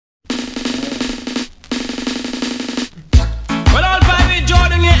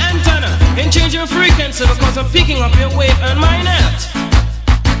Change your frequency because I'm picking up your wave and mine out.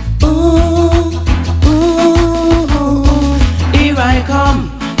 Ooh, ooh, here I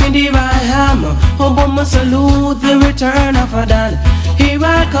come, and here I am. Oh, but my salute the return of a Dan. Here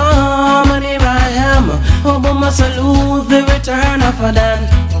I come, and here I am. Oh, but my salute the return of a Dan.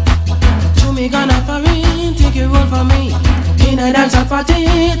 To me, gonna for me, take a roll for me. In a dance party,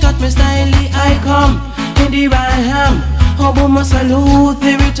 touch me styly, I come, and here I am. Oh, but my salute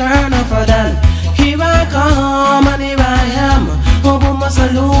the return of a Dan. Here I come, and here I am. Oh, but my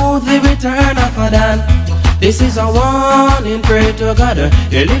salute the return of a Dan. This is a warning, pray to God.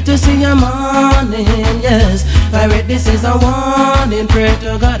 You live to see a morning, yes. Pirate, this is a warning, pray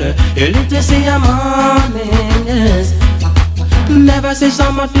to God. You live to see a morning, yes. Never see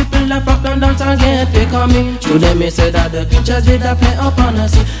so much people that pop down dance again. They coming through them, me say that the pictures did a play up on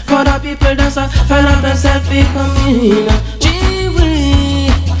us. For the people that's a fell up themselves, they coming.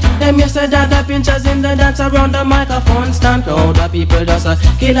 Them you say that the pinchers in the dance around the microphone stand. Crowd of people just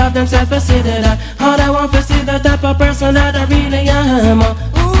kill off themselves to see that. All I want to see the type of person that I really am.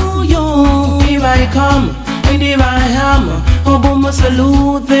 Ooh, yo, here I come, and here I am. Oh, boom, I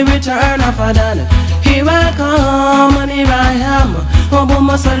salute the return of a Dan. Here I come, and here I am. Oh,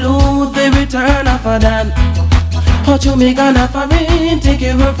 boom, I salute the return of a Dan. Oh, you me gonna for me, take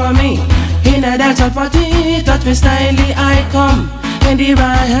it word for me. In a dance party, touch me styly, I come. And here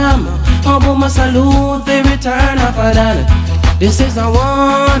I am, oh, boom, I salute the return of a Dan. This is a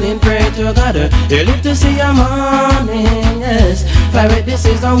warning, pray to God. You live to see a morning, yes. Pirate, this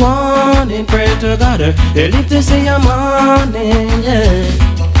is a warning, pray to God. You live to see a morning, yes.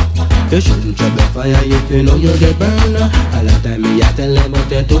 You shouldn't trouble fire if you know you'll get burned. All the time me I tell them, but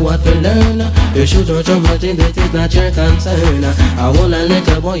they do what to learn. You shouldn't trouble things, it is not your concern. I want a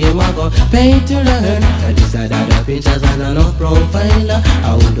little boy, you want to pay to learn. I decide that the pictures are no profile.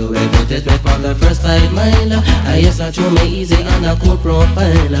 I will do everything for the first 5 miles. I yes, I show me easy and a cool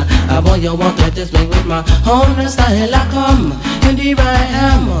profile. I boy, you want to test me with my own style. I come, and here I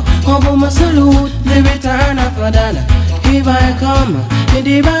am. Oh, boom, I salute the return of a Dan. Here I come, and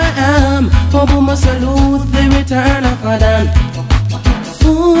here I am. Oh, boom, I salute the return of a Dan. Ooh,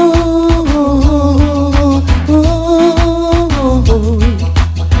 ooh, ooh, ooh, ooh.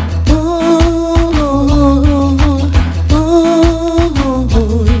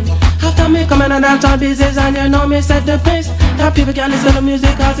 After me come in and dance all business, and you know me set the pace. That people can listen to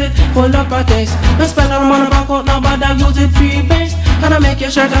music cause it full up a taste. No spend all the money back out, no bother use it free base. And I make your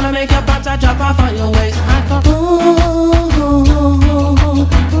shirt and I make your pants a drop off on your waist.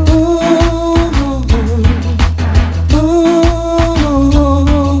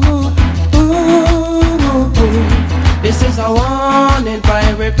 This is a warning,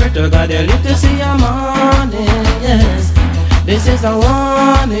 pirate, pray to God, you live to see a morning, yes. This is a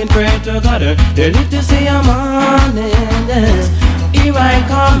warning, pray to God, you live to see a morning, yes. Here I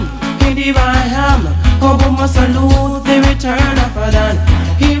come, and here I am. Oh, boom, I salute the return of a Dan.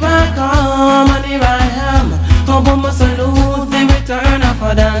 Here I come, and here I am. Oh, boom, I salute the return of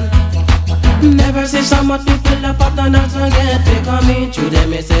a Dan. Never see so much people that pop down dance again. They coming through them,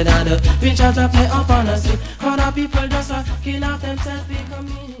 me say that the pictures are play up on us. Other people just kill off themselves.